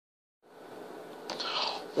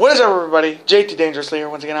What is up, everybody? JT Dangerously here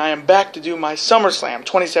once again. I am back to do my Summerslam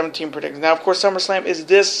 2017 predictions. Now, of course, Summerslam is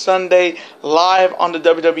this Sunday live on the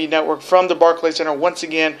WWE Network from the Barclays Center once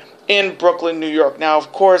again in Brooklyn, New York. Now,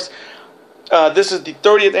 of course, this is the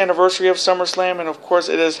 30th anniversary of SummerSlam, and of course,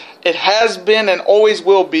 it has been and always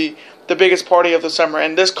will be the biggest party of the summer.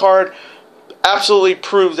 And this card absolutely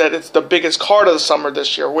proves that it's the biggest card of the summer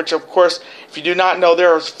this year, which, of course, if you do not know,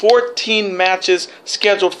 there are 14 matches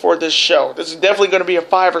scheduled for this show. This is definitely going to be a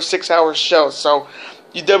 5 or 6 hour show, so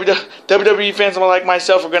you WWE fans like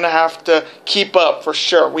myself are going to have to keep up for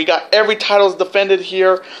sure. We got every title defended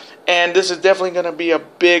here, and this is definitely going to be a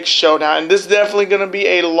big show now, and this is definitely going to be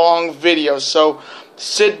a long video, so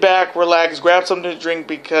sit back, relax, grab something to drink,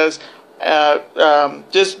 because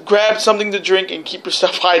just grab something to drink and keep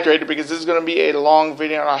yourself hydrated, because this is going to be a long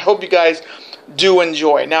video, and I hope you guys do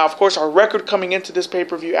enjoy. Now, of course, our record coming into this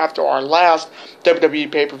pay-per-view after our last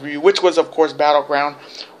WWE pay-per-view, which was, of course, Battleground,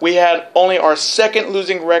 we had only our second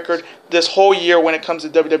losing record this whole year when it comes to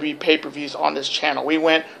WWE pay-per-views on this channel. We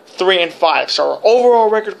went 3-5. So our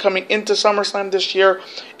overall record coming into SummerSlam this year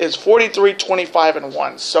is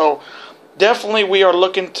 43-25-1. So definitely we are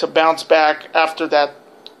looking to bounce back after that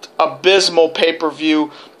abysmal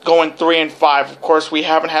pay-per-view going 3-5. Of course, we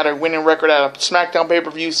haven't had a winning record at a SmackDown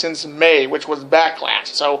pay-per-view since May, which was Backlash.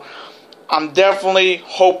 So I'm definitely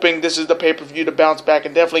hoping this is the pay-per-view to bounce back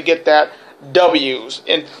and definitely get that W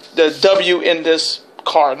in this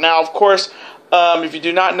card. Now, of course, if you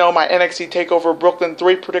do not know, my NXT TakeOver Brooklyn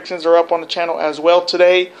 3 predictions are up on the channel as well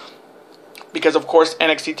today, because, of course,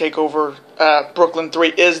 NXT TakeOver Brooklyn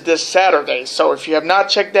 3 is this Saturday. So if you have not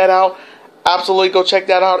checked that out, absolutely go check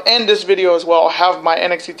that out. And this video as well. I'll have my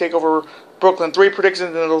NXT TakeOver Brooklyn 3 predictions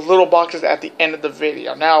in those little boxes at the end of the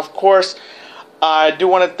video. Now, of course, I do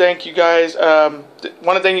want to thank you guys. For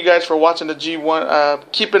watching the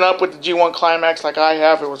G1, keeping up with the G1 Climax like I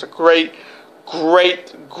have. It was a great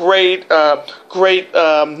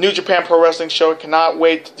New Japan Pro Wrestling show. I cannot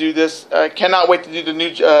wait to do this. Cannot wait to do the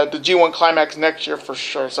G1 Climax next year for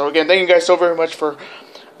sure. So again, thank you guys so very much for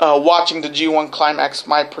watching the G1 Climax,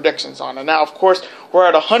 my predictions on it. Now, of course, we're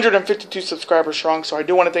at 152 subscribers strong, so I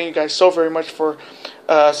do want to thank you guys so very much for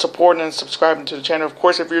supporting and subscribing to the channel. Of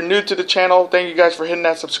course, if you're new to the channel, thank you guys for hitting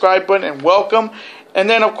that subscribe button and welcome. And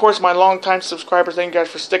then, of course, my longtime subscribers, thank you guys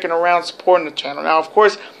for sticking around, supporting the channel. Now, of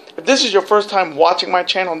course, if this is your first time watching my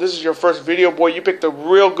channel and this is your first video, boy, you picked a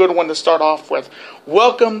real good one to start off with.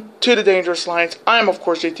 Welcome to the Dangerous Alliance. I am, of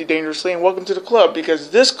course, JT Dangerously, and welcome to the club, because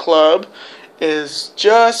this club is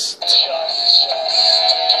just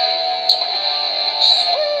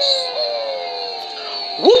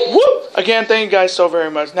whoop whoop. Again, thank you guys so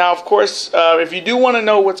very much. Now, of course, if you do want to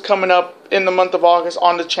know what's coming up in the month of August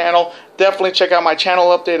on the channel, definitely check out my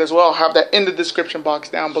channel update as well. I'll have that in the description box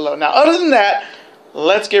down below. Now, other than that,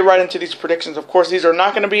 let's get right into these predictions. Of course, these are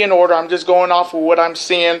not going to be in order. I'm just going off of what I'm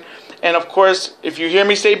seeing. And of course, if you hear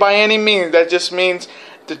me say by any means, that just means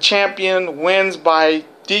the champion wins by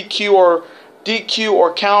DQ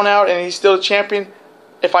or count out, and he's still a champion.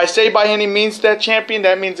 If I say by any means that champion,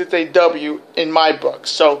 that means it's a W in my book.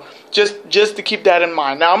 So just to keep that in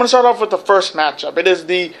mind. Now I'm going to start off with the first matchup. It is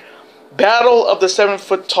the Battle of the 7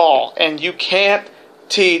 Foot Tall, and you can't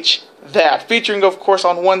teach that. Featuring, of course,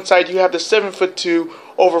 on one side you have the 7'2",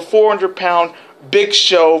 over 400-pound Big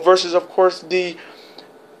Show versus, of course, the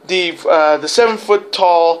 7 foot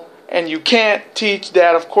tall, and you can't teach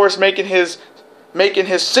that, of course, making his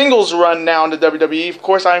singles run now in the WWE. Of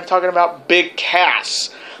course, I'm talking about Big Cass.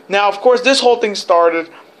 Now, of course, this whole thing started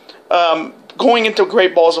going into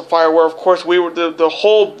Great Balls of Fire, where, of course, we were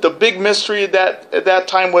the big mystery at that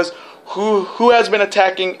time was who has been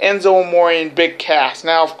attacking Enzo Amore and Big Cass.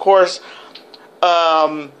 Now, of course,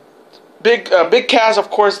 Big Cass, of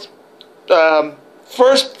course,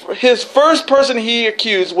 his first person he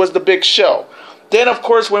accused was the Big Show. Then, of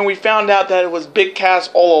course, when we found out that it was Big Cass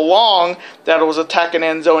all along that was attacking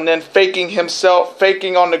Enzo, and then faking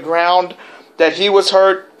on the ground that he was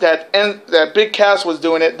hurt, that Big Cass was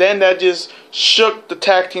doing it, then that just shook the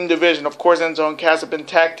tag team division. Of course, Enzo and Cass have been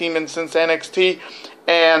tag teaming since NXT,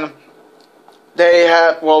 and they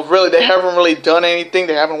haven't really done anything.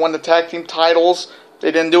 They haven't won the tag team titles.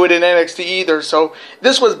 They didn't do it in NXT either. So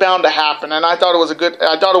this was bound to happen, and I thought it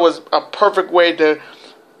was a perfect way to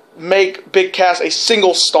make Big Cass a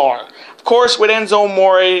single star. Of course, with Enzo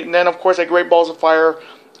Amore, and then, of course, at Great Balls of Fire,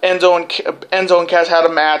 Enzo and Cass had a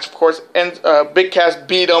match. Of course, Big Cass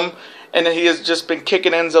beat him, and then he has just been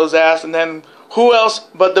kicking Enzo's ass. And then who else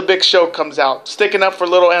but the Big Show comes out, sticking up for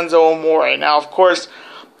little Enzo Amore. Now, of course,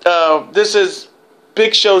 this is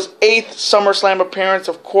Big Show's 8th SummerSlam appearance.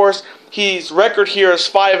 Of course, his record here is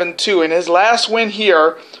 5-2, and his last win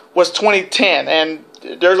here was 2010. And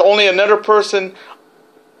there's only another person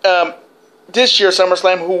this year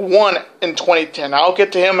SummerSlam who won in 2010. I'll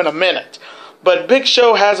get to him in a minute. But Big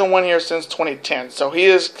Show hasn't won here since 2010, so he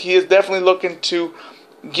is definitely looking to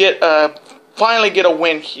finally get a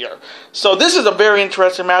win here. So this is a very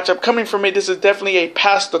interesting matchup. Coming from me, this is definitely a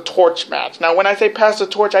pass the torch match. Now, when I say pass the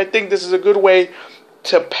torch, I think this is a good way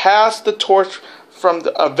to pass the torch from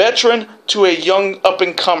a veteran to a young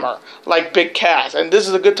up-and-comer like Big Cass. And this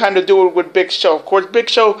is a good time to do it with Big Show. Of course, Big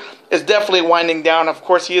Show is definitely winding down. Of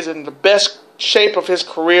course, he is in the best shape of his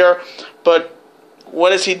career, but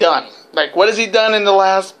what has he done? Like, what has he done in the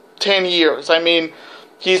last 10 years? I mean,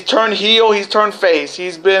 he's turned heel, he's turned face,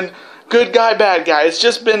 he's been good guy, bad guy. It's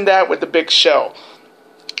just been that with the Big Show.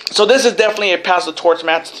 So this is definitely a pass the torch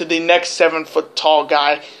match to the next 7-foot tall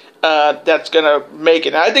guy that's going to make it.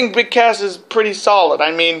 And I think Big Cass is pretty solid.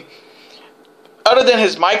 I mean, other than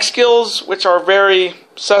his mic skills, which are very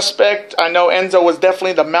suspect, I know Enzo was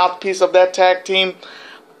definitely the mouthpiece of that tag team.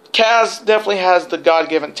 Cass definitely has the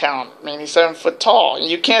God-given talent. I mean, he's 7 foot tall, and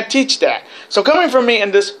you can't teach that. So coming from me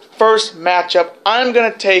in this first matchup, I'm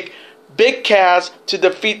going to take Big Cass to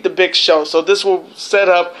defeat the Big Show. So this will set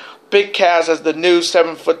up Big Cass as the new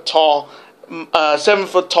 7 foot tall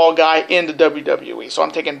guy in the WWE. So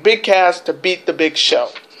I'm taking Big Cass to beat the Big Show.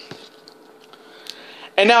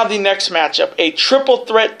 And now the next matchup, a triple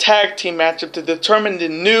threat tag team matchup to determine the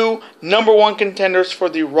new #1 contenders for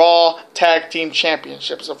the Raw Tag Team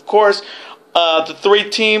Championships. Of course, the 3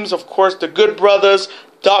 teams, of course, the Good Brothers,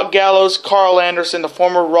 Doc Gallows, Carl Anderson, the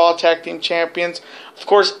former Raw Tag Team Champions. Of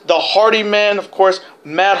course, the Hardy Men, of course,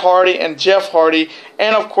 Matt Hardy and Jeff Hardy.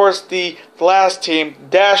 And, of course, the last team,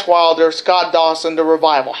 Dash Wilder, Scott Dawson, the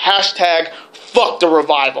Revival. Hashtag fuck the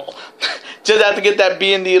Revival. Just have to get that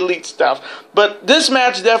being the elite stuff. But this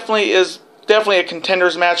match definitely is a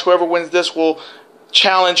contenders match. Whoever wins this will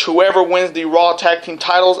challenge whoever wins the Raw Tag Team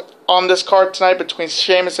titles on this card tonight between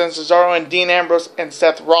Sheamus and Cesaro and Dean Ambrose and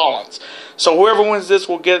Seth Rollins. So whoever wins this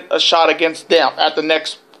will get a shot against them at the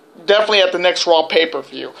next Raw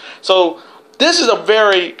pay-per-view. So this is a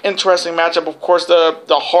very interesting matchup. Of course, the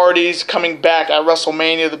Hardys coming back at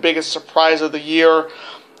WrestleMania, the biggest surprise of the year.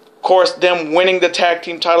 Of course, them winning the tag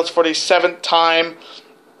team titles for the 7th time.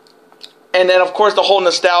 And then, of course, the whole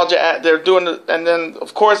nostalgia they're doing. And then,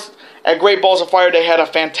 of course, at Great Balls of Fire, they had a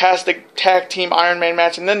fantastic tag team Iron Man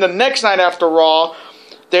match. And then the next night after Raw,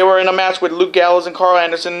 they were in a match with Luke Gallows and Carl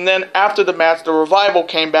Anderson. And then after the match, the Revival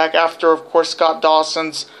came back after, of course, Scott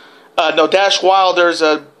Dawson's, Dash Wilder's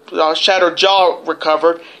shattered jaw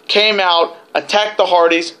recovered, came out, attacked the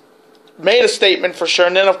Hardys, made a statement for sure.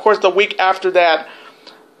 And then, of course, the week after that,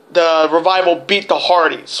 the Revival beat the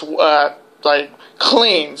Hardys,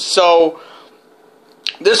 clean. So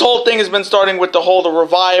this whole thing has been starting with the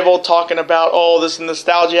Revival talking about, this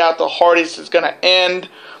nostalgia out the Hardys is going to end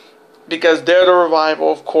because they're the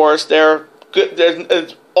Revival, of course. They're good.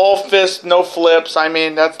 It's all fists, no flips. I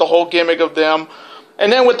mean, that's the whole gimmick of them.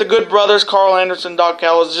 And then with the Good Brothers, Carl Anderson, Doc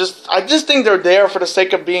Gallows, I just think they're there for the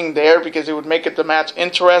sake of being there because it would make the match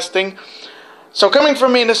interesting. So coming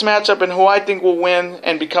from me in this matchup and who I think will win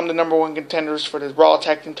and become the #1 contenders for the Raw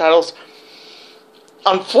Tag Team titles,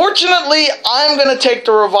 unfortunately, I'm going to take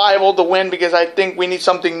the Revival to win because I think we need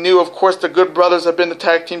something new. Of course, the Good Brothers have been the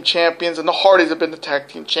tag team champions and the Hardys have been the tag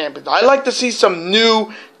team champions. I like to see some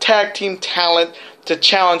new tag team talent to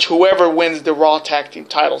challenge whoever wins the Raw Tag Team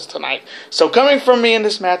titles tonight. So coming from me in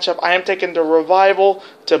this matchup, I am taking the Revival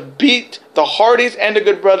to beat the Hardys and the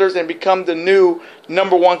Good Brothers and become the new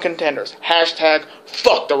 #1 contenders. Hashtag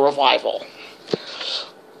fuck the Revival.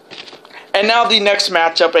 And now the next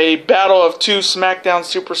matchup, a battle of 2 SmackDown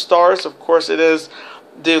superstars. Of course, it is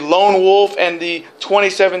the Lone Wolf and the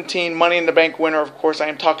 2017 Money in the Bank winner. Of course, I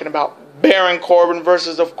am talking about Baron Corbin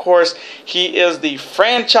versus, of course, he is the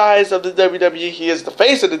franchise of the WWE. He is the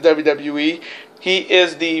face of the WWE. He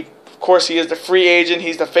is the free agent.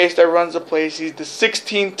 He's the face that runs the place. He's the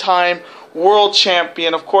 16-time world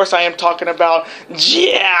champion. Of course, I am talking about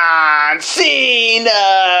John Cena.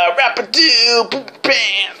 Rapadoo, poop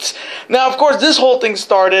pants. Now, of course, this whole thing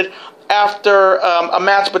started after a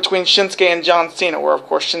match between Shinsuke and John Cena, where, of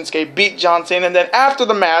course, Shinsuke beat John Cena. And then after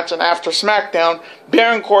the match and after SmackDown,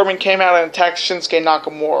 Baron Corbin came out and attacked Shinsuke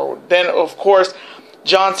Nakamura. Then, of course,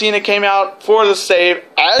 John Cena came out for the save,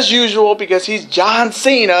 as usual, because he's John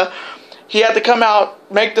Cena. He had to come out,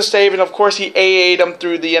 make the save, and, of course, he AA'd him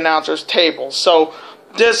through the announcer's table. So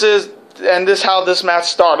this is how this match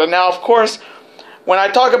started. Now, of course, when I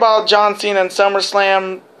talk about John Cena and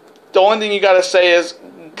SummerSlam, the only thing you got to say is,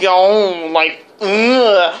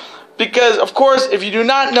 Because, of course, if you do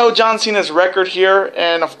not know John Cena's record here,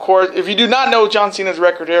 and of course, if you do not know John Cena's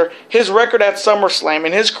record here, his record at SummerSlam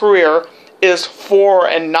in his career is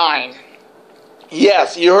 4-9.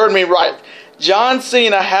 Yes, you heard me right. John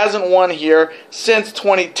Cena hasn't won here since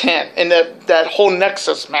 2010 in that whole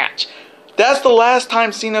Nexus match. That's the last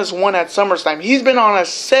time Cena's won at SummerSlam. He's been on a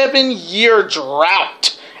 7-year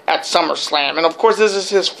drought at SummerSlam. And of course, this is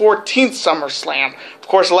his 14th SummerSlam. Of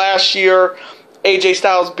course, last year, AJ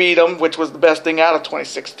Styles beat him, which was the best thing out of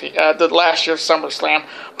 2016, the last year's SummerSlam.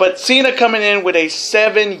 But Cena coming in with a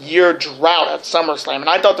 7-year drought at SummerSlam. And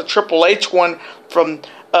I thought the Triple H one from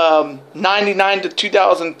 99 to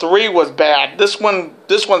 2003 was bad. This one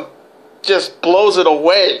just blows it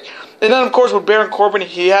away. And then, of course, with Baron Corbin,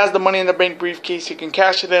 he has the Money in the Bank briefcase. He can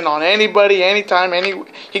cash it in on anybody, anytime, he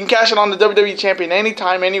can cash it on the WWE Champion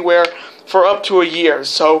anytime, anywhere for up to a year.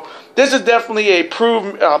 So this is definitely a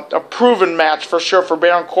proven match for sure for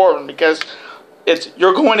Baron Corbin, because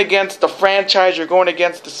you're going against the franchise, you're going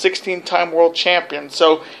against the 16-time world champion.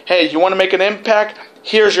 So, hey, you want to make an impact?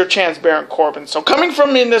 Here's your chance, Baron Corbin. So coming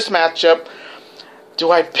from me in this matchup, do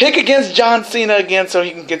I pick against John Cena again so he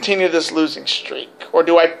can continue this losing streak? Or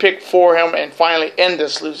do I pick for him and finally end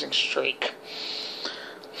this losing streak?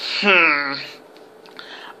 I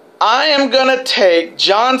am going to take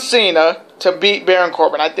John Cena to beat Baron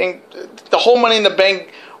Corbin. I think the whole Money in the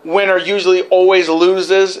Bank winner usually always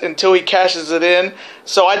loses until he cashes it in.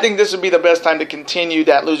 So I think this would be the best time to continue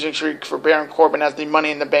that losing streak for Baron Corbin as the Money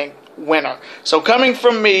in the Bank winner. So coming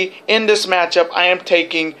from me in this matchup, I am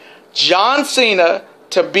taking John Cena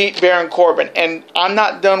to beat Baron Corbin. And I'm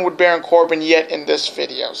not done with Baron Corbin yet in this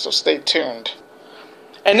video, so stay tuned.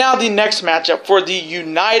 And now the next matchup for the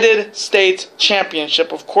United States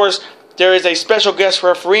Championship. Of course, there is a special guest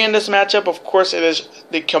referee in this matchup. Of course, it is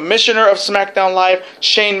the commissioner of SmackDown Live,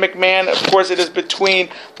 Shane McMahon. Of course, it is between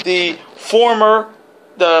the former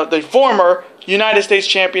United States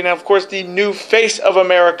Champion and, of course, the new face of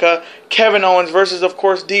America, Kevin Owens, versus, of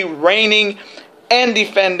course, the reigning and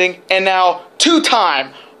defending and now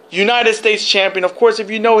two-time United States Champion. Of course,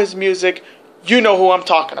 if you know his music, you know who I'm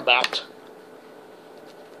talking about.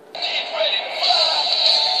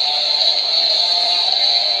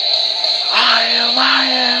 I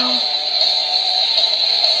am.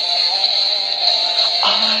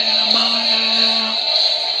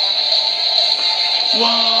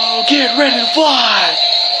 Whoa, get ready to fly.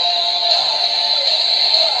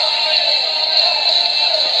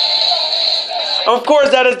 Of course,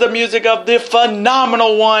 that is the music of the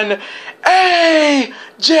phenomenal one,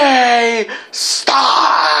 AJ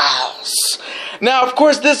Styles. Now, of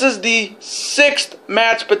course, this is the 6th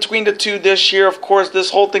match between the two this year. Of course, this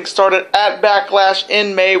whole thing started at Backlash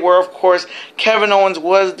in May, where, of course, Kevin Owens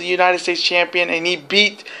was the United States Champion, and he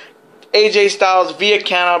beat AJ Styles via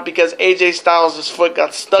countout because AJ Styles' foot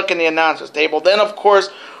got stuck in the announcer's table. Then, of course,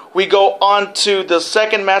 we go on to the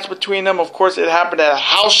second match between them. Of course, it happened at a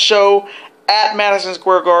house show at Madison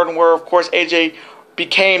Square Garden, where, of course, AJ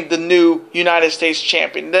became the new United States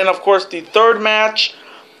Champion. Then, of course, the third match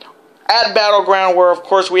at Battleground, where, of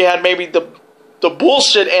course, we had maybe the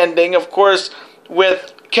bullshit ending, of course,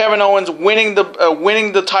 with Kevin Owens winning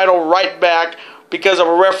the title right back because of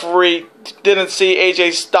a referee didn't see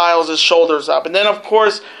AJ Styles' shoulders up. And then, of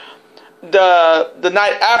course, the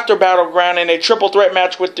night after Battleground, in a triple threat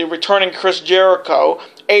match with the returning Chris Jericho,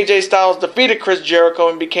 AJ Styles defeated Chris Jericho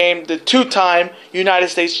and became the two-time United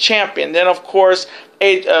States Champion. Then, of course,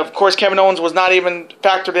 Kevin Owens was not even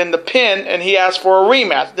factored in the pin, and he asked for a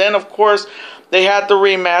rematch. Then, of course, they had the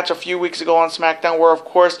rematch a few weeks ago on SmackDown, where, of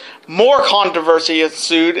course, more controversy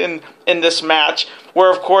ensued in this match, where,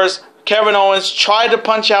 of course, Kevin Owens tried to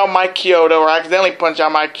punch out Mike Chioda, or accidentally punch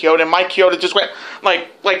out Mike Chioda, and Mike Chioda just went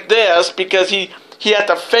like this because he had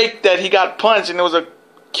to fake that he got punched, and it was a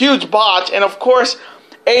huge botch. And, of course,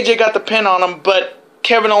 AJ got the pin on him, but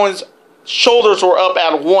Kevin Owens' shoulders were up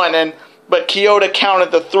at 1, but Chioda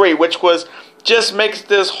counted the 3, which just makes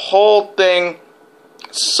this whole thing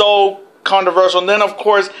so controversial. And then, of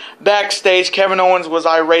course, backstage, Kevin Owens was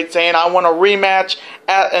irate, saying, I want a rematch.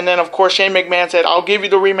 And then, of course, Shane McMahon said, I'll give you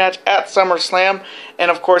the rematch at SummerSlam.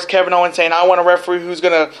 And, of course, Kevin Owens saying, I want a referee who's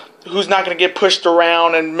not going to get pushed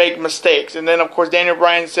around and make mistakes. And then, of course, Daniel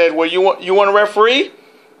Bryan said, well, you want a referee?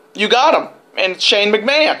 You got him. And Shane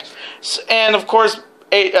McMahon. And, of course,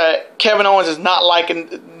 Kevin Owens is not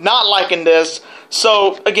liking this.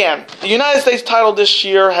 So, again, the United States title this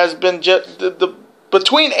year has been just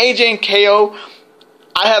between AJ and KO.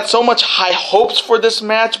 I had so much high hopes for this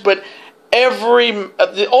match, but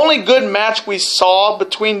the only good match we saw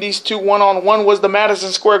between these two one-on-one was the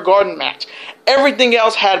Madison Square Garden match. Everything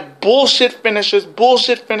else had bullshit finishes,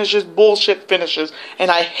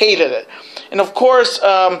 and I hated it. And of course,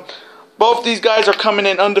 both these guys are coming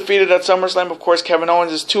in undefeated at SummerSlam. Of course, Kevin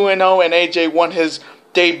Owens is 2-0, and AJ won his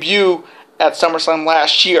debut at SummerSlam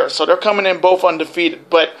last year. So they're coming in both undefeated.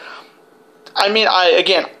 But, I mean,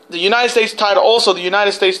 again, the United States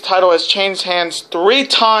title has changed hands 3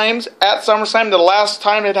 times at SummerSlam. The last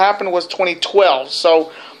time it happened was 2012.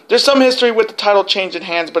 So there's some history with the title changing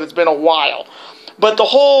hands, but it's been a while. But the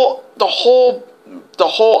whole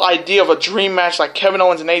idea of a dream match like Kevin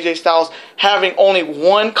Owens and AJ Styles having only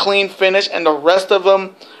one clean finish and the rest of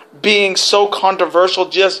them being so controversial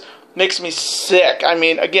just makes me sick. I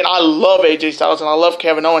mean, again, I love AJ Styles and I love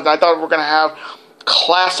Kevin Owens. I thought we were going to have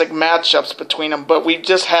classic matchups between them, but we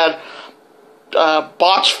just had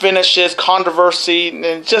botched finishes, controversy, and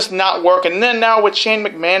it's just not working. And then now with Shane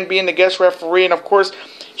McMahon being the guest referee, and of course,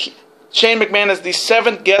 Shane McMahon is the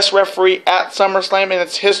 7th guest referee at SummerSlam in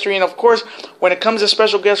its history. And of course, when it comes to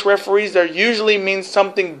special guest referees, there usually means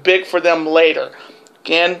something big for them later.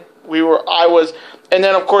 Again, and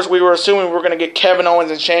then of course we were assuming we were going to get Kevin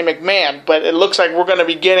Owens and Shane McMahon, but it looks like we're going to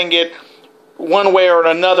be getting it one way or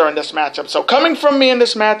another in this matchup. So coming from me in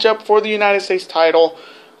this matchup for the United States title,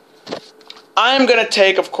 I'm going to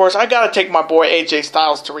take, of course, I got to take my boy AJ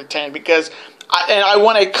Styles to retain because I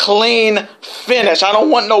want a clean finish. I don't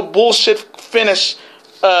want no bullshit finish.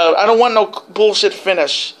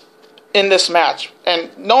 In this match.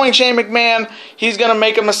 And knowing Shane McMahon, he's going to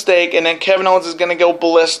make a mistake, and then Kevin Owens is going to go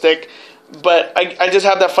ballistic. But I just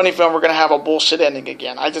have that funny feeling we're going to have a bullshit ending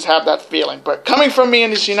again. I just have that feeling. But coming from me in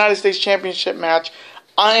this United States Championship match,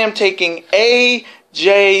 I am taking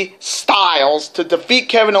AJ Styles to defeat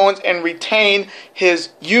Kevin Owens and retain his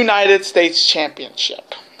United States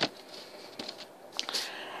Championship.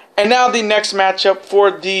 And now the next matchup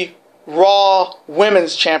for the Raw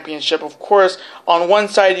Women's Championship. Of course, on one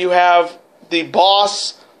side you have the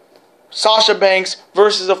Boss, Sasha Banks,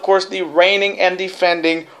 versus, of course, the reigning and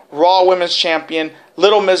defending Raw Women's Champion,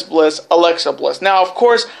 Little Miss Bliss, Alexa Bliss. Now, of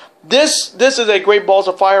course, this is a Great Balls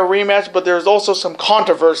of Fire rematch, but there's also some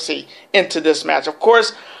controversy into this match. Of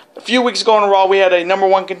course, a few weeks ago on Raw, we had a number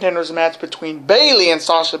 1 contenders match between Bayley and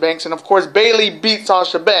Sasha Banks, and of course, Bayley beat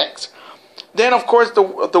Sasha Banks. Then, of course,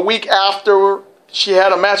 the week after, she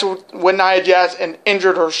had a match with Nia Jax and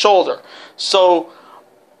injured her shoulder. So,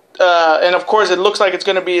 and of course, it looks like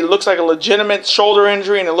a legitimate shoulder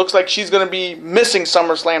injury, and it looks like she's going to be missing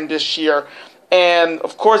SummerSlam this year. And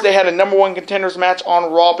of course, they had a number 1 contenders match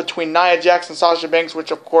on Raw between Nia Jax and Sasha Banks,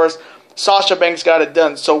 which of course Sasha Banks got it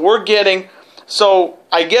done. So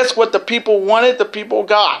I guess what the people wanted, the people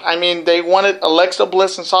got. I mean, they wanted Alexa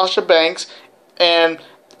Bliss and Sasha Banks, and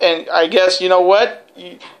I guess, you know what?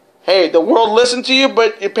 Hey, the world listened to you,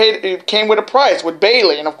 but it came with a price with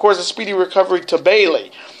Bayley, and of course a speedy recovery to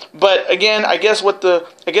Bayley. But again, I guess what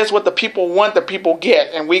the people want, the people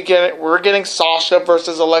get, and we're getting Sasha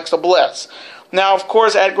versus Alexa Bliss. Now, of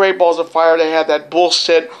course, at Great Balls of Fire, they had that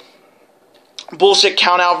bullshit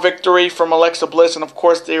count-out victory from Alexa Bliss, and of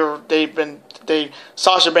course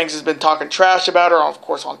Sasha Banks has been talking trash about her, of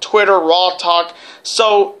course, on Twitter, Raw Talk.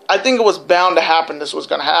 So I think it was bound to happen. This was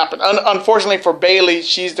going to happen. Unfortunately for Bayley,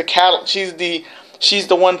 she's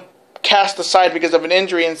the one cast aside because of an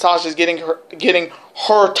injury, and Sasha's getting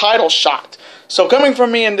her title shot. So coming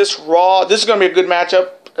from me in this Raw, this is going to be a good matchup.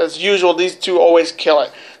 As usual, these two always kill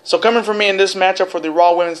it. So coming from me in this matchup for the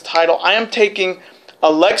Raw Women's title, I am taking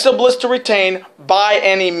Alexa Bliss to retain by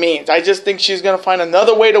any means. I just think she's going to find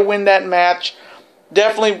another way to win that match.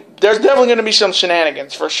 There's definitely going to be some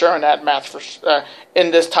shenanigans for sure in that match, in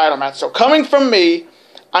this title match. So coming from me,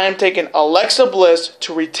 I am taking Alexa Bliss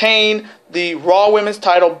to retain the Raw Women's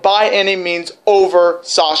title by any means over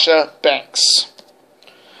Sasha Banks.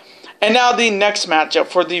 And now the next matchup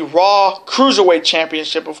for the Raw Cruiserweight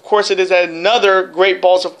Championship. Of course, it is another Great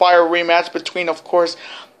Balls of Fire rematch between, of course,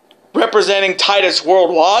 representing Titus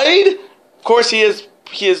Worldwide. Of course, he is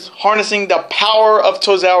harnessing the power of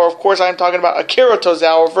Tozawa. Of course, I'm talking about Akira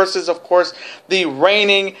Tozawa versus, of course, the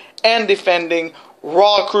reigning and defending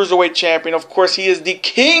Raw Cruiserweight Champion. Of course, he is the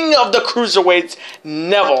king of the Cruiserweights,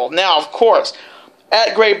 Neville. Now, of course,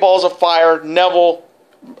 at Great Balls of Fire, Neville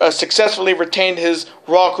successfully retained his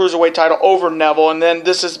Raw Cruiserweight title over Neville, and then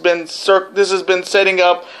this has been setting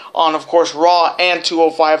up on, of course, Raw and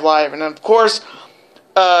 205 Live, and then, of course,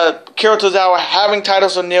 Akira Tozawa having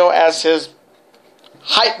Titus O'Neil as his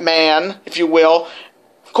hype man, if you will.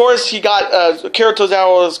 Of course, he got Akira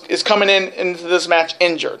Tozawa is coming into this match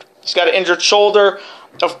injured. He's got an injured shoulder.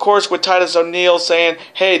 Of course, with Titus O'Neil saying,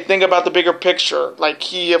 "Hey, think about the bigger picture." Like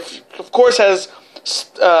he, of course, has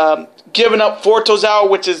giving up for Tozawa,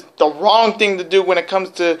 which is the wrong thing to do when it comes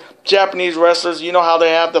to Japanese wrestlers. You know how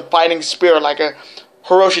they have the fighting spirit, like a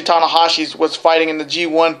Hiroshi Tanahashi was fighting in the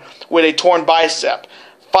G1 with a torn bicep.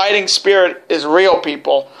 Fighting spirit is real,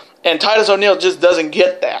 people. And Titus O'Neil just doesn't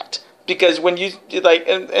get that. Because when you, like,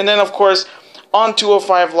 and then of course, on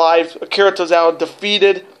 205 Live, Akira Tozawa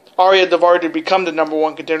defeated Arya Daivari to become the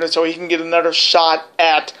 #1 contender so he can get another shot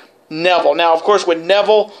at Neville. Now, of course, with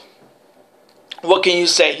Neville, what can you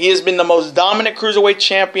say? He has been the most dominant cruiserweight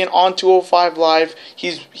champion on 205 Live.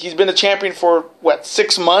 He's been the champion for,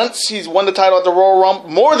 6 months? He's won the title at the Royal Rumble.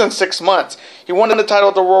 More than 6 months. He won the title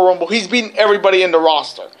at the Royal Rumble. He's beaten everybody in the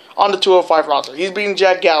roster, on the 205 roster. He's beaten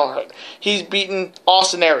Jack Gallagher. He's beaten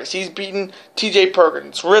Austin Aries. He's beaten TJ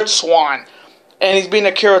Perkins, Rich Swann. And he's beaten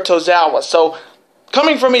Akira Tozawa. So,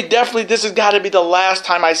 coming from me, definitely this has got to be the last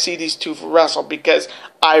time I see these two wrestle, because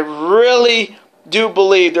I really do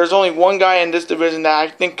believe there's only one guy in this division that I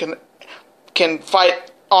think can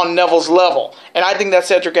fight on Neville's level. And I think that's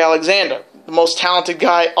Cedric Alexander, the most talented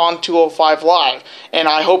guy on 205 Live. And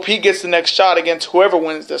I hope he gets the next shot against whoever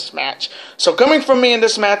wins this match. So coming from me in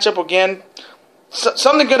this matchup, again,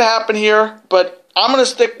 something could happen here, but I'm going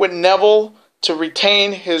to stick with Neville to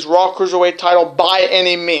retain his Raw Cruiserweight title by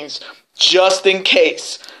any means, just in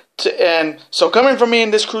case. And so coming from me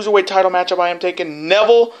in this Cruiserweight title matchup, I am taking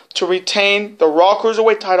Neville to retain the Raw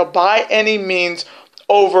Cruiserweight title by any means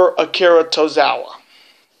over Akira Tozawa.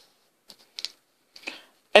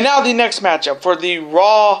 And now the next matchup for the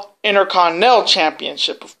Raw Intercontinental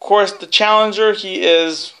Championship. Of course, the challenger, he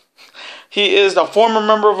is a former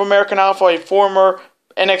member of American Alpha, a former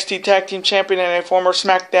NXT Tag Team Champion, and a former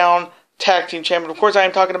SmackDown Tag Team Champion. Of course, I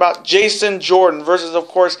am talking about Jason Jordan versus, of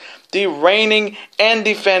course, the reigning and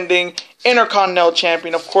defending Intercontinental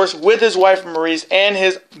Champion, of course, with his wife Maurice and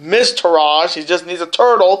his Miss Taraj. He just needs a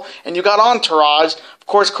turtle, and you got Entourage. Of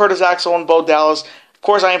course, Curtis Axel and Bo Dallas. Of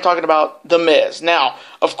course, I am talking about The Miz. Now,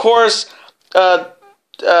 of course, the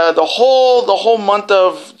whole month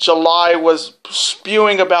of July was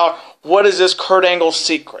spewing about what is this Kurt Angle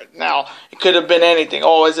secret. Now, it could have been anything.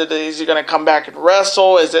 Oh, is he going to come back and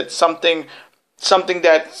wrestle? Is it something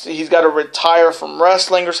that he's got to retire from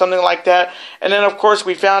wrestling or something like that? And then, of course,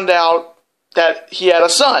 we found out that he had a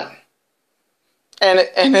son.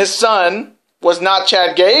 And his son was not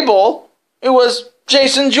Chad Gable. It was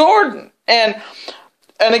Jason Jordan. And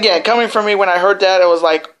again, coming from me, when I heard that, it was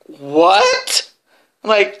like, what?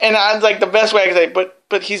 And I was like, the best way I could say,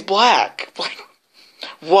 but he's black. Like,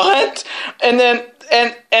 what? And then,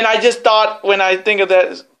 and I just thought, when I think of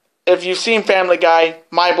that, if you've seen Family Guy,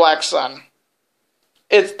 My Black Son,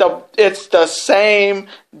 it's the same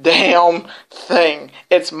damn thing.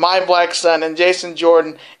 It's My Black Son, and Jason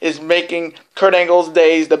Jordan is making Kurt Angle's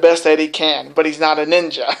days the best that he can, but he's not a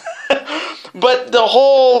ninja. But the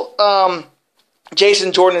whole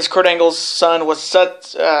Jason Jordan as Kurt Angle's son was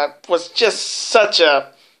just such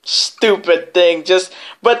a stupid thing.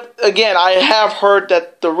 But again, I have heard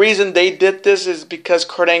that the reason they did this is because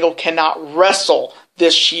Kurt Angle cannot wrestle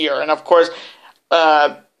this year, and of course,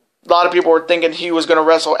 a lot of people were thinking he was going to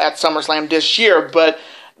wrestle at SummerSlam this year, but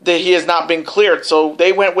he has not been cleared. So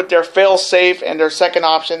they went with their fail-safe and their second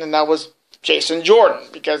option, and that was Jason Jordan,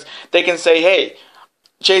 because they can say, hey,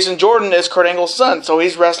 Jason Jordan is Kurt Angle's son, so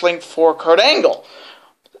he's wrestling for Kurt Angle.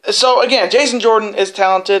 So again, Jason Jordan is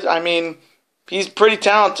talented. I mean, he's pretty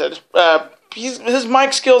talented. His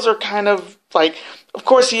mic skills are kind of like, of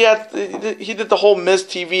course, he did the whole Miz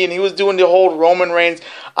TV, and he was doing the whole Roman Reigns,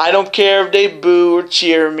 I don't care if they boo or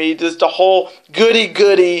cheer me, just the whole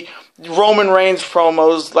goody Roman Reigns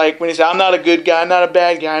promos, like when he said, I'm not a good guy, I'm not a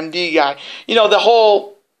bad guy, I'm the guy. You know, the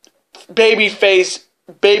whole babyface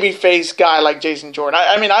guy like Jason Jordan.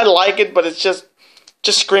 I mean, I like it, but it's just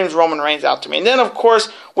screams Roman Reigns out to me. And then, of course,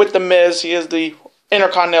 with The Miz, he is the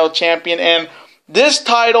Intercontinental Champion, and this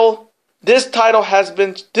title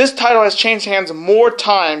has changed hands more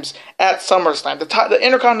times at SummerSlam. The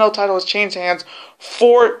Intercontinental title has changed hands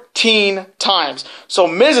 14 times. So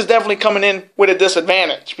Miz is definitely coming in with a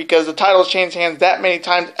disadvantage because the title has changed hands that many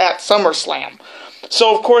times at SummerSlam.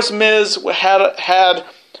 So, of course, Miz had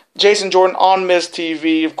Jason Jordan on Miz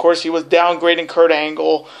TV. Of course, he was downgrading Kurt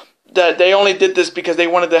Angle. That they only did this because they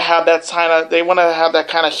wanted to have that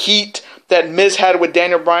kind of heat that Miz had with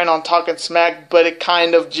Daniel Bryan on Talking Smack, but it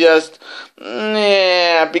kind of just,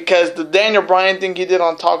 because the Daniel Bryan thing he did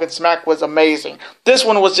on Talking Smack was amazing. This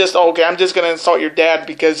one was just, okay, I'm just going to insult your dad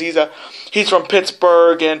because he's from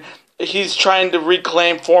Pittsburgh and he's trying to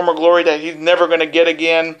reclaim former glory that he's never going to get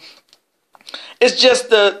again. It's just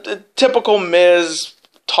the typical Miz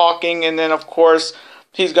talking, and then, of course,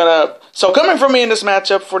 so coming from me in this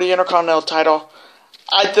matchup for the Intercontinental title,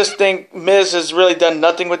 I just think Miz has really done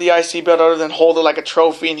nothing with the IC belt other than hold it like a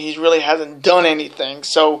trophy, and he really hasn't done anything.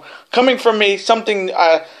 So, coming from me,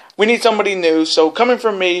 we need somebody new. So, coming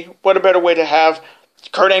from me, what a better way to have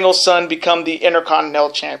Kurt Angle's son become the Intercontinental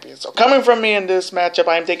Champion. So, coming from me in this matchup,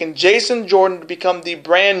 I am taking Jason Jordan to become the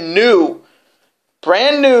brand new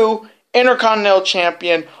Intercontinental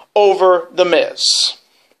Champion over The Miz.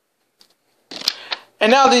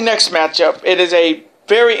 And now the next matchup. It is a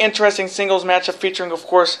very interesting singles matchup featuring, of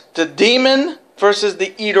course, the Demon versus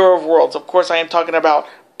the Eater of Worlds. Of course, I am talking about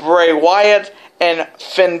Bray Wyatt and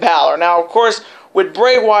Finn Balor. Now, of course, with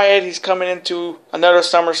Bray Wyatt, he's coming into another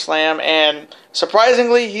SummerSlam, and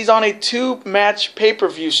surprisingly, he's on a 2-match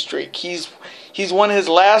pay-per-view streak. He's won his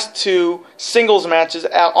last 2 singles matches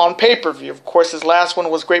on pay-per-view. Of course, his last one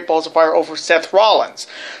was Great Balls of Fire over Seth Rollins.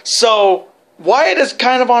 So Wyatt is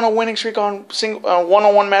kind of on a winning streak on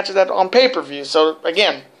one-on-one matches on pay-per-view. So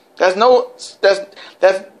again, the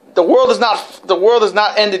world is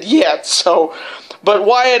not ended yet. So, but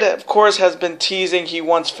Wyatt, of course, has been teasing. He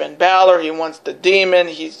wants Finn Balor. He wants the Demon.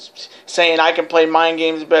 He's saying, I can play mind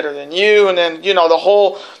games better than you. And then, the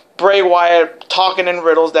whole Bray Wyatt talking in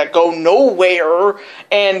riddles that go nowhere.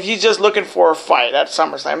 And he's just looking for a fight at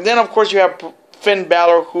SummerSlam. And then, of course, you have Finn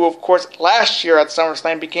Balor, who, of course, last year at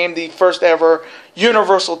SummerSlam became the first ever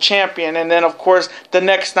Universal Champion. And then, of course, the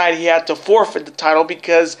next night he had to forfeit the title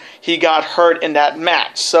because he got hurt in that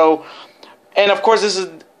match. So, and of course, this is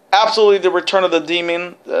absolutely the return of the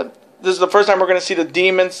Demon. This is the first time we're going to see the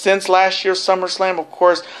Demon since last year's SummerSlam. Of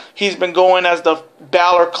course, he's been going as the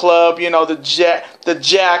Balor Club, the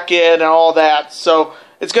jacket and all that. So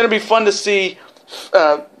it's going to be fun to see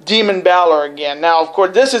Demon Balor again. Now, of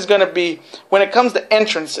course, this is going to be, when it comes to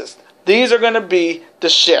entrances, these are going to be the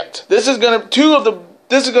shit. This is going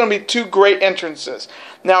to be 2 great entrances.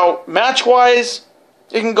 Now, match-wise,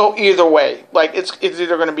 it can go either way. Like, it's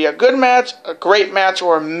either going to be a good match, a great match,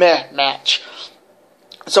 or a meh match.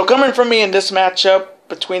 So coming from me in this matchup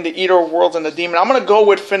between the Eater of Worlds and the Demon, I'm going to go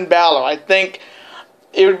with Finn Balor. I think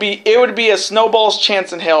it would be a snowball's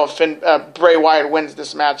chance in hell if Bray Wyatt wins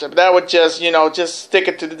this matchup. That would just stick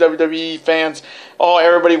it to the WWE fans. Oh,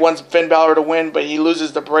 everybody wants Finn Balor to win, but he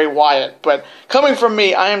loses to Bray Wyatt. But coming from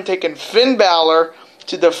me, I am taking Finn Balor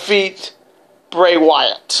to defeat Bray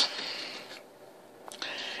Wyatt.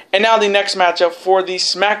 And now the next matchup for the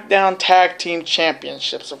SmackDown Tag Team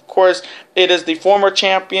Championships. Of course, it is the former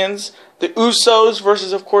champions, the Usos,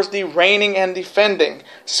 versus, of course, the reigning and defending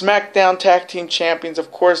SmackDown Tag Team Champions.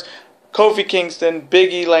 Of course, Kofi Kingston,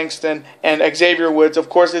 Big E Langston, and Xavier Woods. Of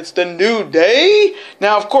course, it's the New Day.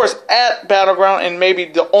 Now, of course, at Battleground, and maybe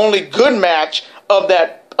the only good match of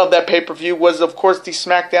that pay-per-view was, of course, the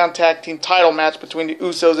SmackDown Tag Team title match between the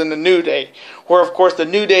Usos and the New Day, where, of course, the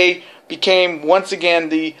New Day became once again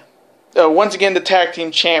the tag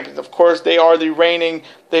team champions. Of course, they are the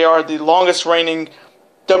longest reigning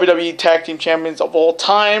WWE tag team champions of all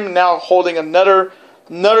time. Now holding another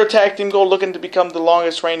tag team goal, looking to become the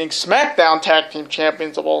longest reigning SmackDown tag team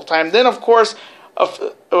champions of all time. Then, of course,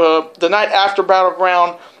 the night after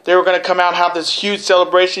Battleground, they were going to come out and have this huge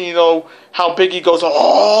celebration. How Big E goes,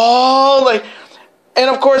 oh, and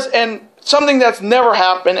of course, and something that's never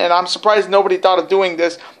happened, and I'm surprised nobody thought of doing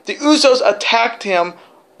this, the Usos attacked him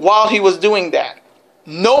while he was doing that.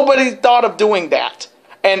 Nobody thought of doing that.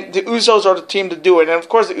 And the Usos are the team to do it. And of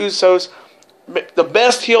course, the Usos, the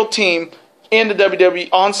best heel team in the WWE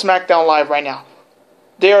on SmackDown Live right now.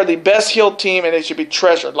 They are the best heel team, and they should be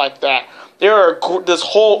treasured like that. This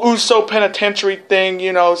whole Uso penitentiary thing,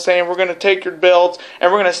 saying we're going to take your belts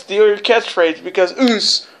and we're going to steal your catchphrase because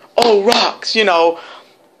rocks,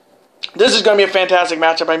 This is going to be a fantastic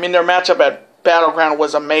matchup. I mean, their matchup at Battleground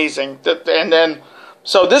was amazing.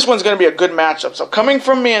 So this one's going to be a good matchup. So coming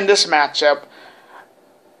from me in this matchup,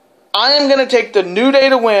 I am going to take the New Day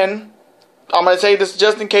to win. I'm going to say this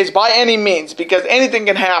just in case, by any means, because anything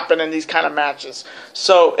can happen in these kind of matches.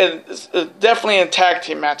 So it's definitely in tag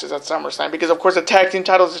team matches at SummerSlam, because of course the tag team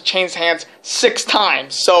titles have changed hands 6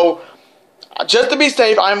 times. So just to be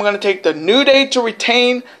safe, I'm going to take the New Day to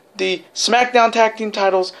retain the SmackDown tag team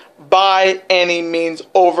titles by any means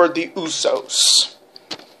over the Usos.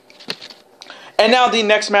 And now the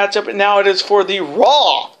next matchup, and now it is for the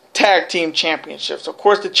Raw Tag Team Championships. Of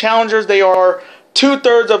course, the challengers, they are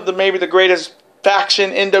 2/3 of maybe the greatest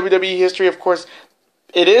faction in WWE history. Of course,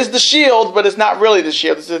 it is the Shield, but it's not really the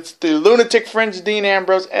Shield. It's the Lunatic Fringe, Dean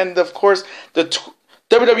Ambrose, and of course, the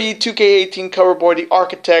WWE 2K18 cover boy, the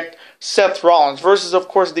Architect, Seth Rollins, versus, of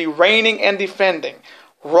course, the reigning and defending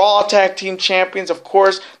Raw Tag Team Champions, of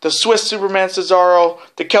course, the Swiss Superman Cesaro,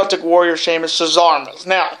 the Celtic Warrior Sheamus, Cesarmas.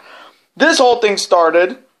 Now, this whole thing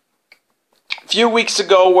started few weeks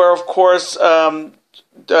ago, where of course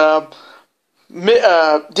Dean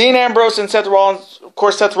Ambrose and Seth Rollins. Of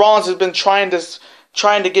course, Seth Rollins has been trying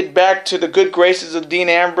to get back to the good graces of Dean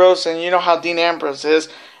Ambrose, and you know how Dean Ambrose is.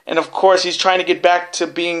 And of course, he's trying to get back to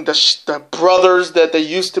being the brothers that they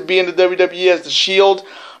used to be in the WWE as the Shield.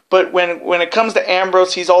 But when it comes to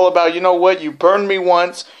Ambrose, he's all about, you know what, you burned me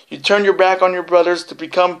once, you turned your back on your brothers to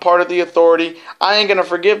become part of the Authority. I ain't going to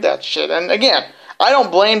forgive that shit. And again, I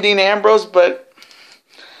don't blame Dean Ambrose, but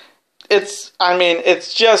he's got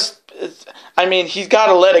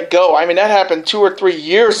to let it go. I mean, that happened 2 or 3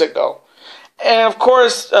 years ago. And of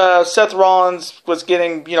course, Seth Rollins was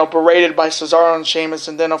getting, berated by Cesaro and Sheamus,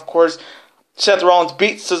 and then of course, Seth Rollins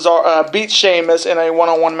beat Sheamus in a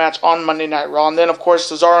one-on-one match on Monday Night Raw. And then, of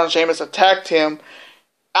course, Cesaro and Sheamus attacked him.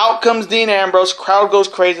 Out comes Dean Ambrose. Crowd goes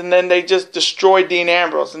crazy. And then they just destroyed Dean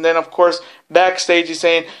Ambrose. And then, of course, backstage he's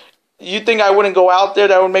saying, you think I wouldn't go out there?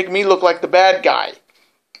 That would make me look like the bad guy.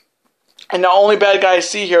 And the only bad guy I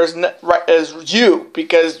see here is you,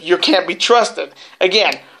 because you can't be trusted.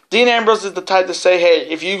 Again, Dean Ambrose is the type to say, hey,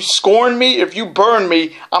 if you scorn me, if you burn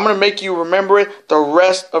me, I'm going to make you remember it the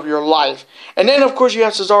rest of your life. And then, of course, you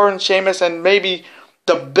have Cesaro and Sheamus, and maybe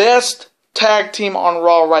the best tag team on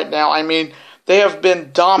Raw right now. I mean, they have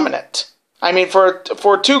been dominant. I mean, for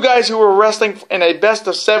two guys who were wrestling in a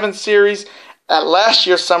best-of-7 series at last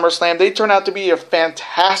year's SummerSlam, they turned out to be a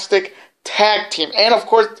fantastic tag team. And, of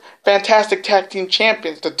course, fantastic tag team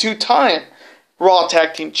champions, the two-time Raw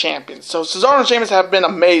Tag Team Champions. So Cesaro and Sheamus have been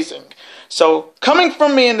amazing. So coming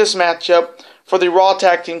from me in this matchup for the Raw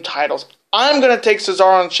Tag Team titles, I'm going to take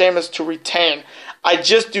Cesaro and Sheamus to retain. I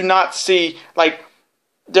just do not see,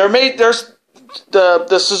 there's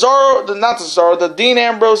the Dean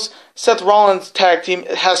Ambrose, Seth Rollins tag team.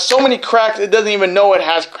 It has so many cracks, it doesn't even know it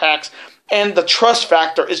has cracks. And the trust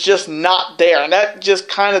factor is just not there. And that just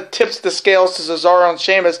kind of tips the scales to Cesaro and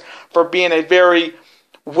Sheamus for being a very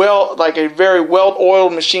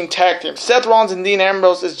well-oiled machine tag team. Seth Rollins and Dean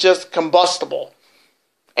Ambrose is just combustible.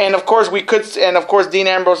 And of course Dean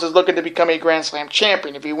Ambrose is looking to become a Grand Slam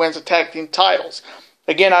champion if he wins the tag team titles.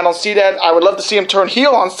 Again, I don't see that. I would love to see him turn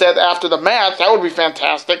heel on Seth after the match. That would be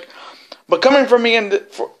fantastic. But coming from me in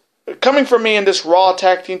this Raw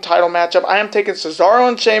tag team title matchup, I am taking Cesaro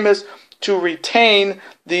and Sheamus to retain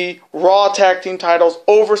the Raw tag team titles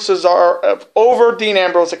over Dean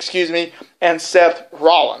Ambrose, and Seth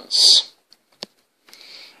Rollins.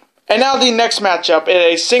 And now the next matchup,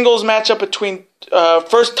 a singles matchup between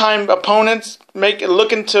first-time opponents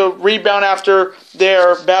looking to rebound after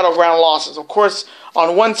their battleground losses. Of course,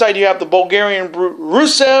 on one side you have the Bulgarian Brute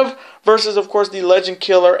Rusev versus, of course, the Legend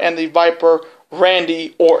Killer and the Viper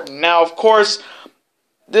Randy Orton. Now, of course,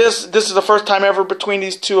 This is the first time ever between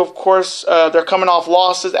these two. Of course, they're coming off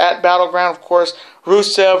losses at Battleground. Of course,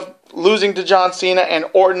 Rusev losing to John Cena, and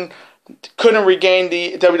Orton couldn't regain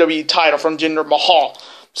the WWE title from Jinder Mahal.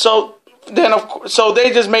 So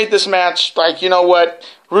they just made this match like, you know what?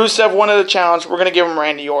 Rusev wanted a challenge. We're going to give him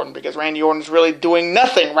Randy Orton because Randy Orton's really doing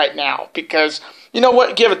nothing right now. Because, you know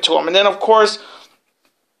what? Give it to him. And then, of course,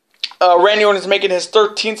 Randy Orton is making his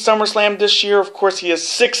 13th SummerSlam this year. Of course, he is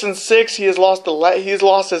 6-6. He has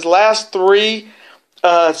lost his last 3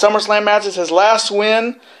 SummerSlam matches. His last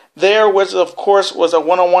win there was a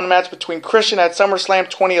one-on-one match between Christian at SummerSlam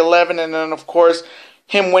 2011, and then, of course,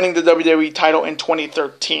 him winning the WWE title in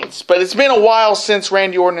 2013. But it's been a while since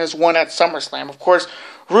Randy Orton has won at SummerSlam. Of course,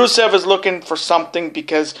 Rusev is looking for something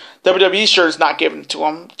because WWE sure is not giving it to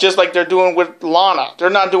him, just like they're doing with Lana. They're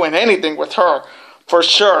not doing anything with her. For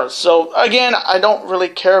sure. So, again, I don't really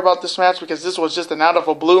care about this match because this was just an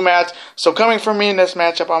out-of-a-blue match. So, coming from me in this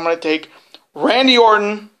matchup, I'm going to take Randy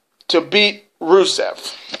Orton to beat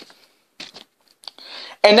Rusev.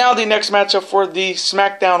 And now the next matchup for the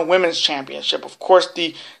SmackDown Women's Championship. Of course,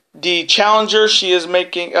 the challenger, she is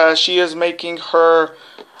making her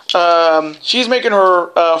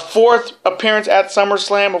 4th appearance at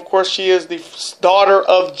SummerSlam. Of course, she is the daughter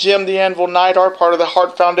of Jim the Anvil Neidhart, part of the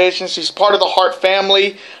Hart Foundation. She's part of the Hart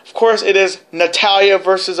family. Of course, it is Natalya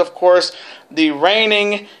versus, of course, the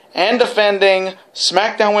reigning and defending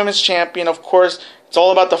SmackDown Women's Champion. Of course, it's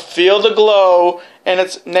all about the Feel the Glow, and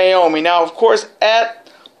it's Naomi. Now, of course, at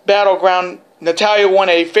Battleground, Natalya won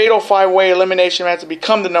a fatal 5-way elimination match to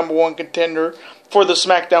become the #1 contender for the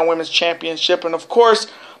SmackDown Women's Championship. And, of course,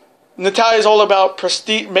 Natalya is all about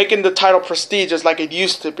making the title prestigious like it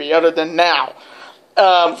used to be, other than now.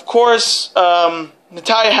 Of course,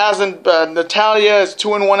 Natalya is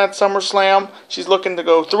 2-1 at SummerSlam. She's looking to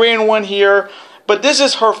go 3-1 here. But this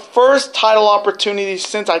is her first title opportunity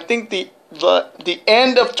since I think the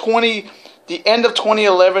end of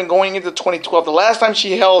 2011 going into 2012. The last time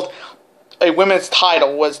she held a women's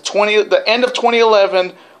title was the end of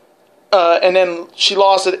 2011, and then she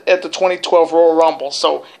lost it at the 2012 Royal Rumble.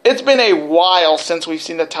 So it's been a while since we've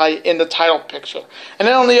seen Natalya in the title picture. And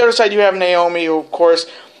then on the other side, you have Naomi, who of course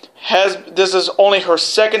this is only her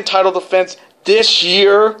second title defense this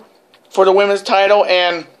year for the women's title.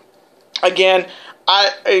 And again,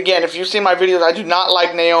 if you've seen my videos, I do not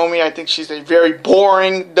like Naomi. I think she's a very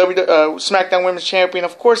boring SmackDown Women's Champion,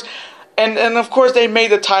 of course. And of course, they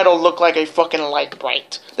made the title look like a fucking light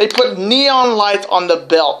bright. They put neon lights on the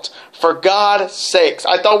belt. For God's sakes.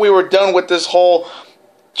 I thought we were done with this whole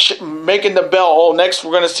making the belt. Oh, next we're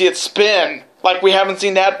going to see it spin. Like we haven't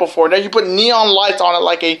seen that before. Now you put neon lights on it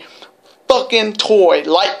like a fucking toy.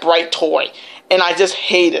 Light bright toy. And I just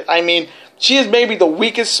hate it. I mean, she is maybe the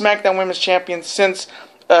weakest SmackDown Women's Champion since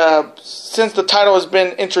the title has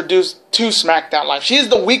been introduced to SmackDown Live. She is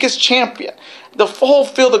the weakest champion. The whole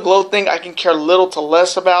Feel the Glow thing I can care little to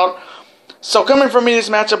less about. So coming from me, this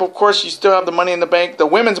matchup, of course, you still have the Money in the Bank, the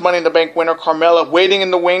women's Money in the Bank winner, Carmella, waiting in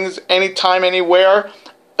the wings anytime, anywhere.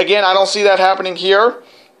 Again, I don't see that happening here.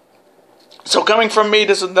 So coming from me,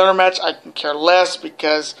 this is another match I can care less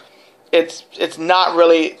because it's not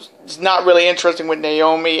really interesting with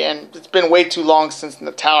Naomi, and it's been way too long since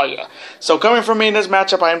Natalya. So coming from me in this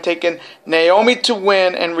matchup, I am taking Naomi to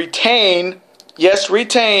win and retain, yes,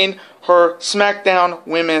 retain her SmackDown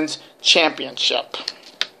Women's Championship.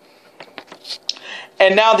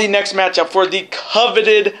 And now the next matchup for the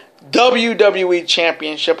coveted WWE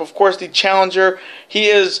Championship. Of course, the challenger, he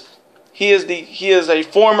is a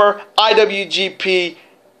former IWGP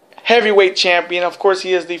Heavyweight Champion. Of course,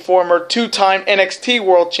 he is the former two-time NXT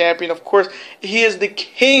World Champion. Of course, he is the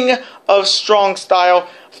king of strong style.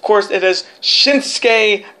 Of course, it is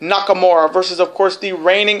Shinsuke Nakamura versus, of course, the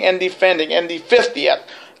reigning and defending and the 50th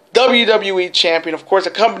WWE Champion, of course,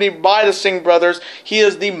 accompanied by the Singh brothers. He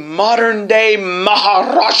is the modern-day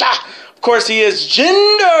Maharaja. Of course, he is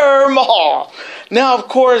Jinder Mahal. Now, of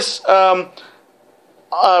course,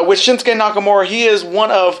 with Shinsuke Nakamura, he is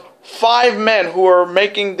one of 5 men who are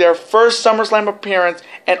making their first SummerSlam appearance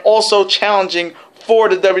and also challenging for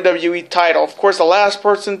the WWE title. Of course, the last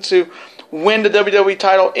person to win the WWE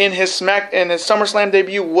title in his SummerSlam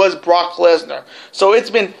debut was Brock Lesnar. So it's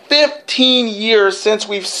been 15 years since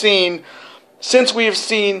we've seen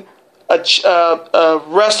a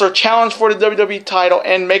wrestler challenge for the WWE title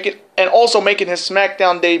and also making his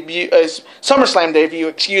SmackDown debut, SummerSlam debut.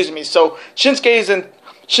 Excuse me. So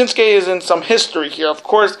Shinsuke is in some history here. Of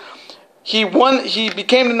course, he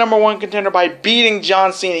became the #1 contender by beating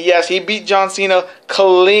John Cena. Yes, he beat John Cena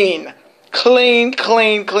clean.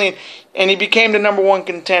 And he became the #1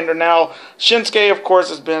 contender. Now, Shinsuke, of course,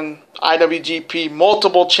 has been IWGP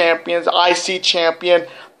multiple champions, IC champion,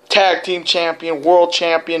 tag team champion, world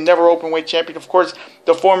champion, never openweight champion. Of course,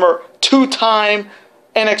 the former two-time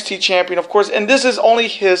NXT champion, of course. And this is only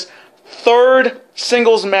his 3rd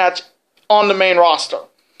singles match on the main roster.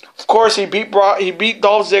 Of course, he beat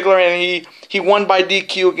Dolph Ziggler, and he won by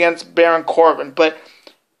DQ against Baron Corbin. But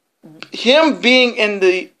him being in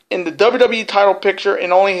the WWE title picture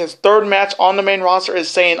in only his 3rd match on the main roster is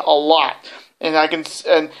saying a lot. And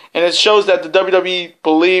it shows that the WWE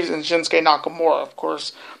believes in Shinsuke Nakamura. Of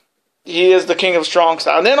course, he is the king of strong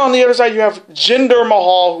style. And then on the other side, you have Jinder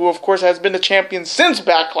Mahal, who of course has been the champion since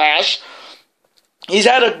Backlash. He's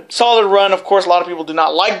had a solid run. Of course, a lot of people do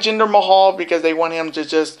not like Jinder Mahal because they want him to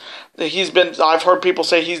I've heard people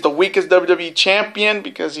say he's the weakest WWE champion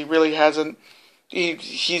because he really hasn't.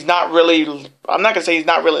 He's not really, I'm not going to say he's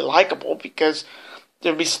not really likable because it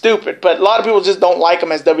would be stupid, but a lot of people just don't like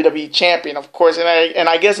him as WWE champion, of course, and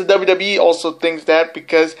I guess the WWE also thinks that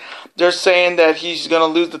because they're saying that he's going to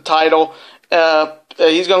lose the title,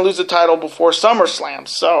 before SummerSlam.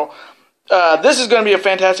 So this is going to be a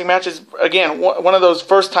fantastic match. It's, again, one of those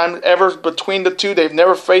first times ever between the two. They've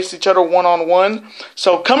never faced each other one-on-one.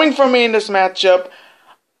 So coming from me in this matchup,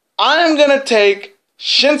 I'm going to take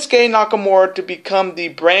Shinsuke Nakamura to become the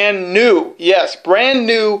brand new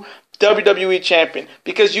WWE champion,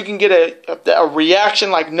 because you can get a reaction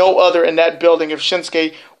like no other in that building if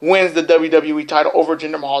Shinsuke wins the WWE title over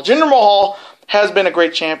Jinder Mahal. Jinder Mahal has been a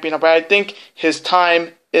great champion, but I think his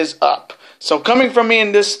time is up. So coming from me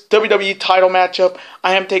in this WWE title matchup,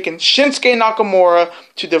 I am taking Shinsuke Nakamura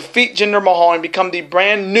to defeat Jinder Mahal and become the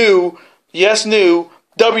brand new, new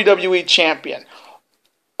WWE champion.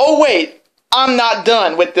 Oh wait, I'm not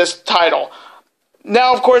done with this title.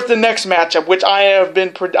 Now, of course, the next matchup, which I have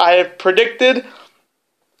predicted.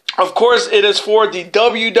 Of course, it is for the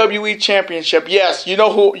WWE Championship. Yes, you know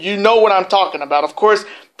what I'm talking about. Of course,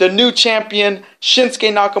 the new champion,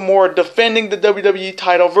 Shinsuke Nakamura, defending the WWE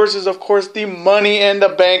title versus, of course, the Money in the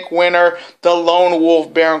Bank winner, the Lone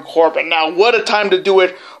Wolf, Baron Corbin. Now, what a time to do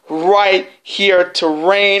it right here to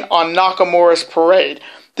rain on Nakamura's parade.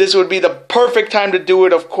 This would be the perfect time to do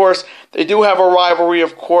it, of course. They do have a rivalry,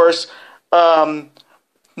 of course. Baron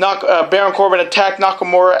Corbin attacked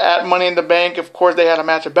Nakamura at Money in the Bank. Of course, they had a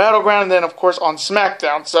match at Battleground, and then, of course, on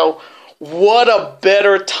SmackDown. So, what a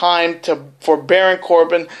better time for Baron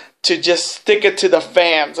Corbin to just stick it to the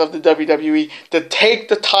fans of the WWE, to take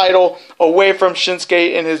the title away from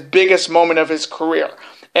Shinsuke in his biggest moment of his career.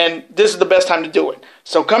 And this is the best time to do it.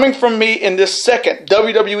 So coming from me in this second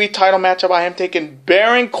WWE title matchup, I am taking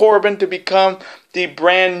Baron Corbin to become the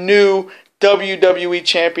brand new WWE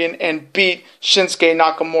champion and beat Shinsuke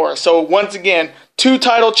Nakamura. So once again, 2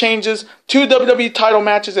 title changes, 2 WWE title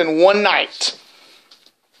matches in one night.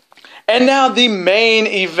 And now the main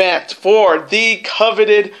event for the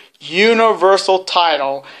coveted Universal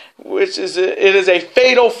title, which is it is a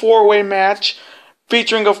fatal 4-way match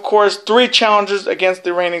featuring, of course, 3 challengers against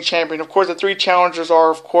the reigning champion. Of course, the 3 challengers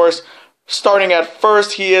are, of course, starting at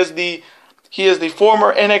first, he is the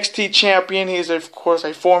former NXT champion. He is, of course,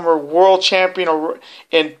 a former world champion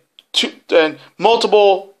in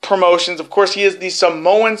multiple promotions. Of course, he is the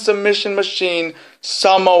Samoan submission machine,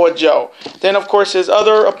 Samoa Joe. Then, of course, his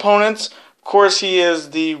other opponents. Of course, he has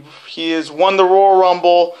won the Royal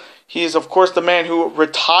Rumble. He is, of course, the man who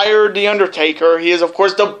retired The Undertaker. He is, of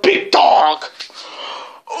course, the big dog.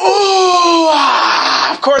 Ooh,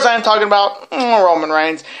 of course, I am talking about Roman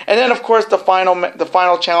Reigns. And then, of course, the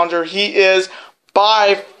final challenger. He is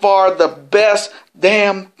by far the best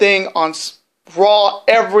damn thing on Raw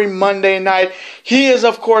every Monday night. He is,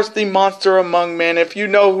 of course, the monster among men. If you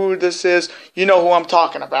know who this is, you know who I'm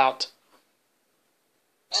talking about.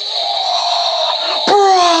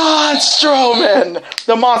 Braun Strowman,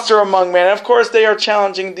 the monster among men. Of course, they are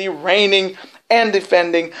challenging the reigning and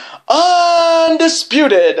defending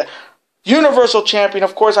undisputed Universal Champion.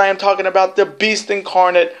 Of course, I am talking about the Beast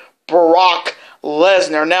Incarnate, Brock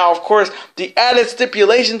Lesnar. Now, of course, the added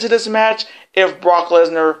stipulation to this match, if Brock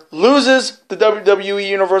Lesnar loses the WWE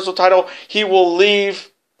Universal title, he will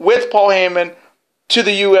leave with Paul Heyman to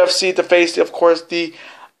the UFC to face, of course, the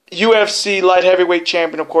UFC light heavyweight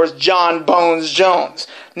champion, of course, John Bones Jones.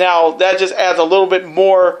 Now, that just adds a little bit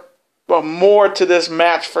more to this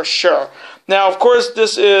match for sure. Now, of course,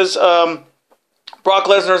 this is Brock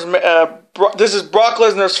Lesnar's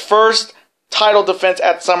first title defense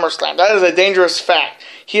at SummerSlam. That is a dangerous fact.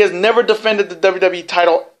 He has never defended the WWE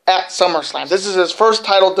title at SummerSlam. This is his first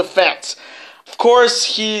title defense. Of course,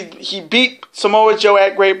 he beat Samoa Joe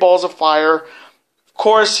at Great Balls of Fire. Of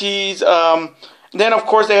course, then, of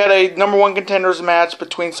course, they had a number 1 contenders match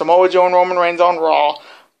between Samoa Joe and Roman Reigns on Raw.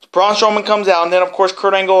 Braun Strowman comes out, and then, of course,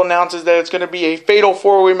 Kurt Angle announces that it's going to be a fatal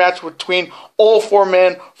 4-way match between all 4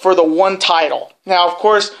 men for the 1 title. Now, of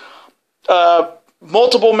course,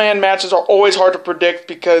 multiple man matches are always hard to predict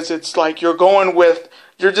because it's like you're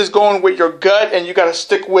just going with your gut, and you got to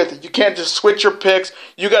stick with it. You can't just switch your picks.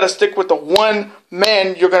 You got to stick with the 1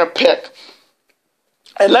 man you're going to pick.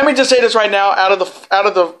 And let me just say this right now: out of the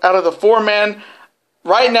 4 men,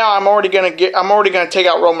 right now I'm already going to take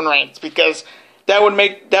out Roman Reigns because that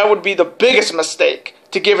would be the biggest mistake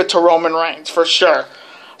to give it to Roman Reigns for sure.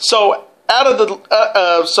 So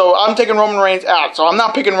so I'm taking Roman Reigns out. So I'm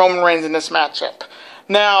not picking Roman Reigns in this matchup.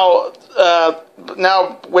 Now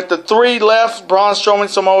with the 3 left, Braun Strowman,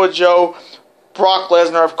 Samoa Joe, Brock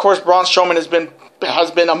Lesnar. Of course, Braun Strowman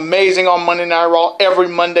has been amazing on Monday Night Raw every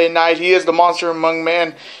Monday night. He is the monster among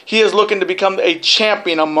men. He is looking to become a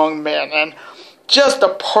champion among men, and just the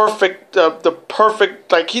perfect,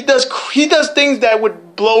 like he does things that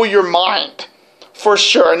would blow your mind for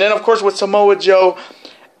sure. And then, of course, with Samoa Joe,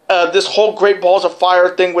 this whole Great Balls of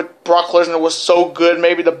Fire thing with Brock Lesnar was so good.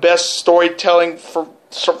 Maybe the best storytelling for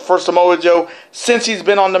Samoa Joe since he's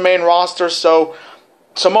been on the main roster. So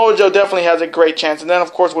Samoa Joe definitely has a great chance. And then,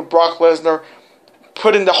 of course, with Brock Lesnar,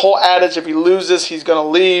 put in the whole adage, if he loses, he's going to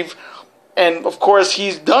leave. And, of course,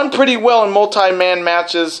 he's done pretty well in multi-man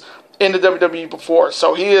matches in the WWE before.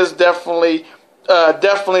 So he is definitely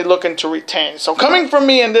looking to retain. So coming from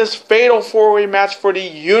me in this fatal 4-way match for the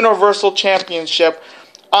Universal Championship,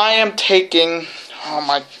 I am taking, oh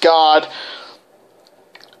my God,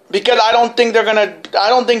 because I don't think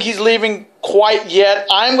he's leaving quite yet.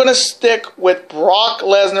 I'm going to stick with Brock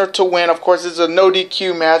Lesnar to win. Of course, this is a no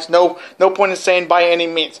DQ match. No point in saying by any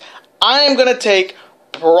means. I am going to take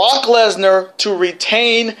Brock Lesnar to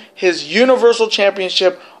retain his Universal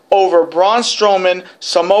Championship over Braun Strowman,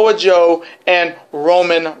 Samoa Joe, and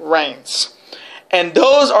Roman Reigns. And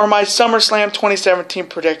those are my SummerSlam 2017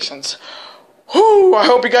 predictions. Whew, I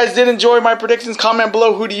hope you guys did enjoy my predictions. Comment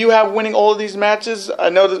below, who do you have winning all of these matches? I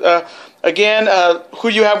know that, who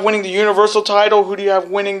do you have winning the Universal title? Who do you have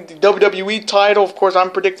winning the WWE title? Of course,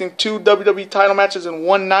 I'm predicting 2 WWE title matches in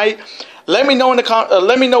one night. Let me know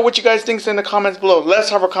let me know what you guys think in the comments below. Let's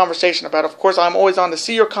have a conversation about it. Of course, I'm always on to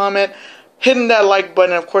see your comment, hitting that like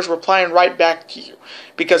button, and of course replying right back to you,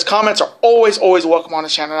 because comments are always welcome on the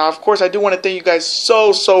channel. Now, of course, I do want to thank you guys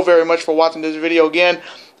so very much for watching this video again.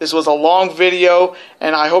 This was a long video,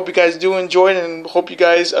 and I hope you guys do enjoy it, and hope you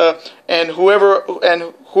guys and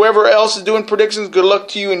whoever else is doing predictions, good luck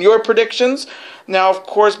to you in your predictions. Now, of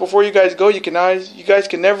course, before you guys go, you guys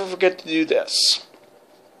can never forget to do this.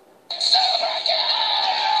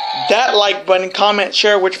 That like button, comment,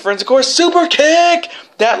 share with your friends. Of course, super kick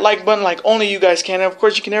that like button like only you guys can. And of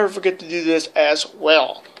course, you can never forget to do this as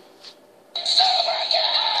well.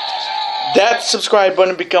 That subscribe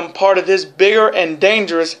button, become part of this bigger and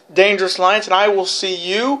dangerous alliance. And I will see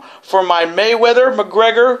you for my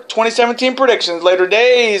Mayweather-McGregor 2017 predictions later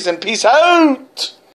days. And peace out.